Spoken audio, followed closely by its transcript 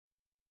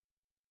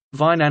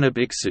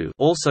Vijnanabhiksu,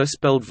 also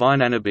spelled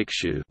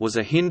Vijnanabhiksu, was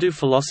a Hindu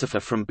philosopher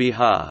from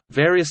Bihar,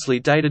 variously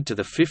dated to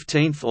the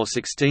 15th or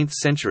 16th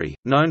century,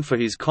 known for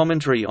his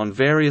commentary on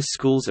various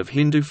schools of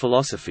Hindu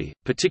philosophy,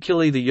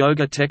 particularly the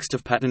yoga text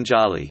of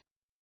Patanjali.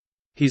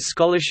 His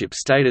scholarship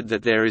stated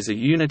that there is a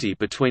unity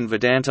between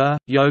Vedanta,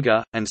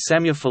 Yoga, and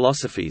Samkhya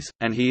philosophies,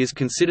 and he is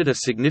considered a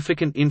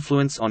significant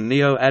influence on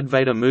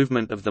Neo-Advaita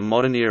movement of the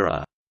modern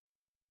era.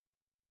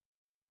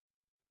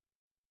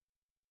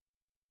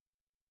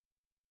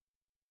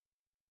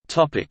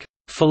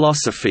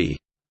 Philosophy.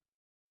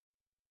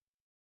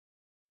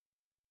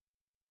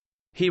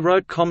 He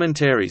wrote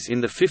commentaries in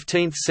the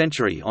 15th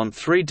century on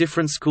three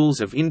different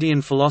schools of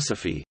Indian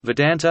philosophy,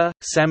 Vedanta,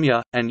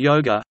 Samkhya, and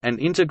Yoga, and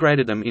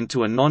integrated them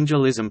into a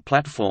non-dualism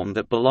platform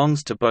that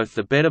belongs to both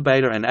the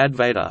Bhedabheda and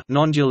Advaita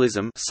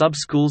non-dualism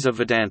sub-schools of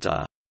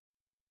Vedanta.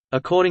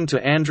 According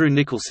to Andrew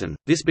Nicholson,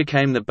 this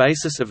became the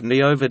basis of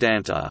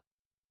Neo-Vedanta.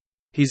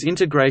 His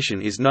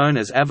integration is known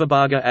as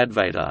Avibhaga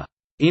Advaita,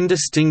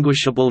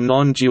 indistinguishable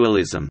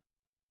non-dualism.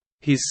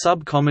 His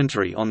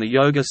sub-commentary on the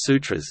Yoga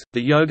Sutras, the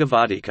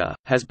Yogavartika,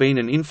 has been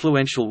an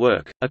influential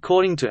work.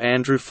 According to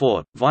Andrew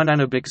Fort,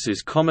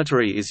 Vijnanabhiksu's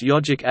commentary is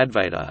yogic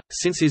Advaita,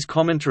 since his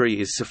commentary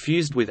is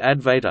suffused with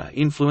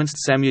Advaita-influenced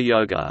Samkhya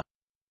Yoga.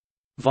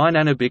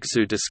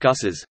 Vijnanabhiksu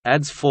discusses,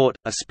 adds Fort,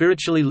 a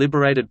spiritually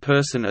liberated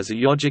person as a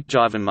yogic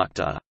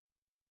Jivanmukta.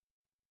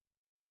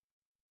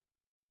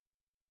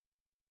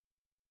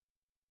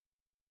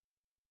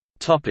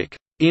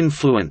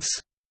 Influence.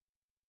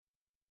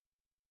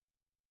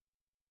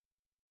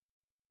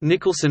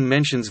 Nicholson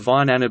mentions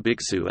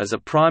Vijnanabhiksu as a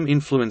prime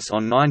influence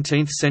on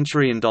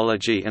 19th-century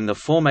Indology and the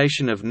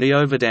formation of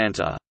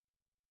Neo-Vedanta.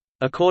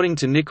 According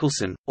to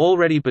Nicholson,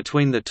 already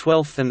between the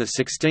 12th and the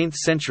 16th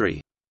century,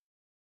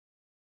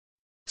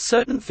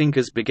 certain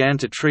thinkers began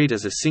to treat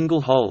as a single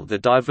whole the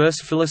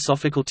diverse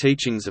philosophical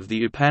teachings of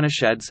the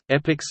Upanishads,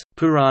 epics,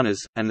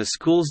 Puranas, and the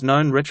schools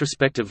known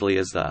retrospectively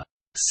as the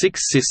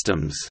Six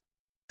Systems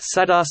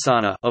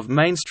Sadasana of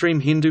mainstream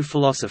Hindu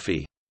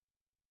philosophy.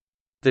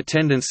 The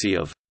tendency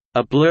of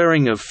a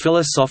blurring of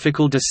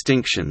philosophical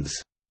distinctions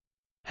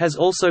has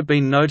also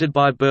been noted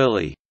by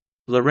Burley.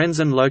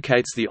 Lorenzen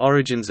locates the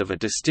origins of a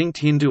distinct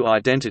Hindu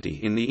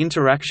identity in the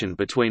interaction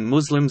between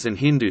Muslims and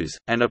Hindus,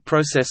 and a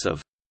process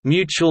of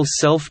mutual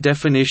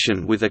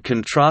self-definition with a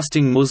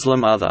contrasting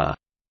Muslim other,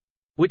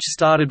 which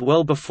started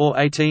well before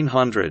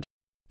 1800.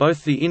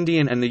 Both the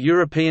Indian and the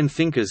European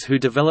thinkers who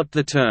developed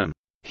the term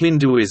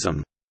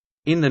Hinduism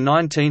in the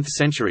 19th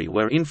century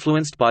were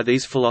influenced by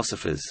these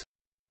philosophers.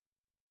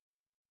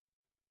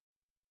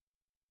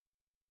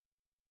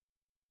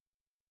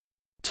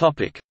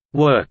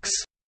 Works.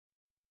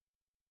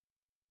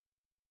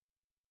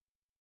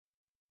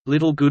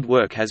 Little good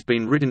work has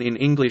been written in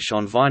English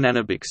on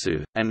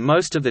Vijnanabhiksu, and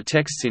most of the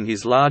texts in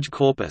his large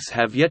corpus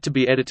have yet to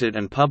be edited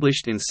and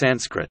published in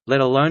Sanskrit,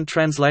 let alone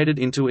translated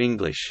into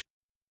English.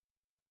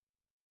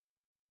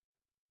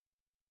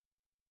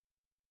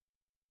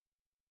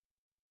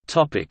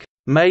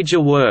 Major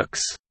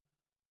works.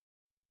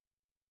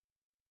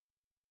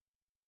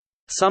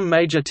 Some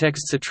major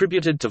texts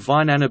attributed to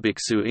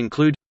Vijnanabhiksu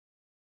include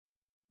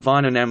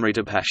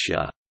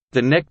Vijnanamritabhashya,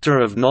 the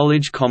Nectar of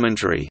Knowledge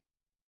Commentary,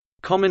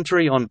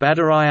 commentary on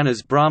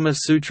Badarayana's Brahma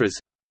Sutras;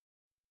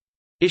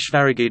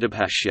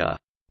 Ishvaragitabhashya,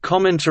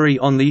 commentary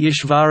on the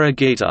Ishvara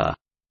Gita;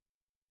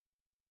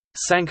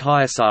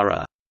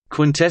 Sankhya-sara,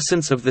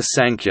 quintessence of the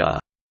Sankhya;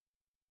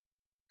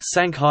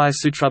 Sankhya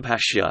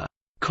Sutrabhashya,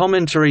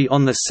 commentary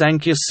on the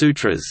Sankhya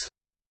Sutras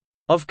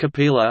of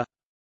Kapila;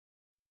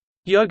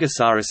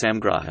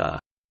 Yogasarasamgraha,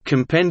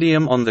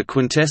 compendium on the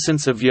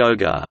quintessence of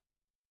yoga;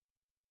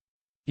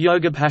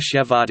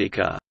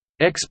 Yogabhashyavartika,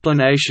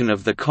 explanation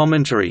of the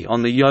commentary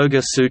on the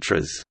Yoga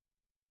Sutras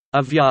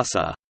of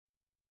Vyasa.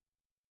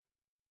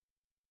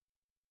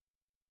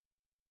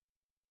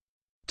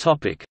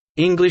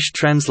 English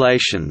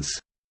translations.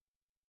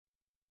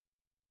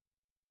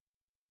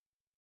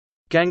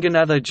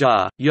 Ganganatha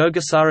Jha,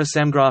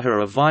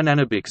 Yogasarasamgraha of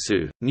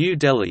Vijnanabhiksu, New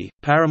Delhi,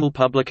 Parimal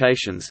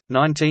Publications,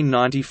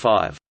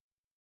 1995.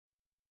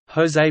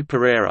 José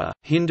Pereira,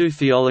 Hindu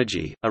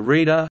Theology, A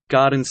Reader,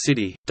 Garden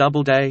City,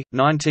 Doubleday,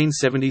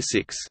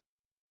 1976.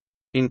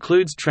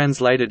 Includes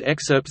translated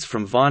excerpts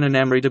from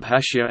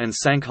Vijnanamritabhashya and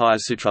Sankhya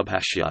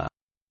Sutrabhashya.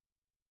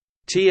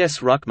 T. S.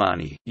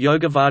 Rukmani,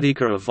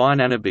 Yogavartika of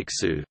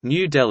Vijnanabhiksu,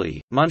 New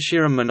Delhi,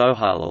 Munshiram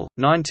Manoharlal,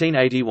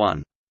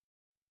 1981.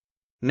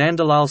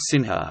 Nandalal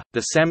Sinha,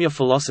 The Samkhya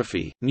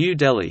Philosophy, New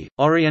Delhi,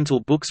 Oriental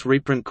Books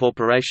Reprint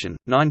Corporation,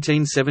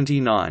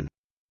 1979.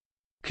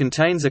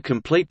 Contains a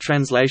complete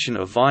translation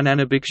of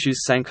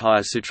Vijnanabhiksu's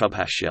Sankhya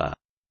Sutrabhashya.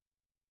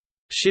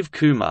 Shiv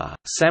Kumar,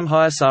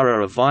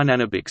 Samkhya-sara of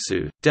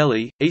Vijnanabhiksu,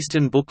 Delhi,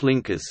 Eastern Book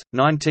Linkers,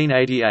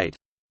 1988.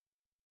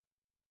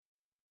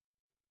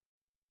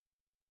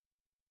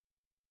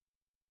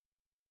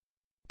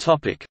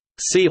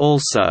 See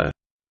also: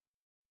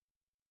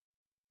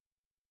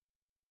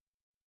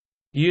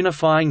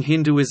 Unifying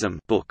Hinduism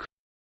book.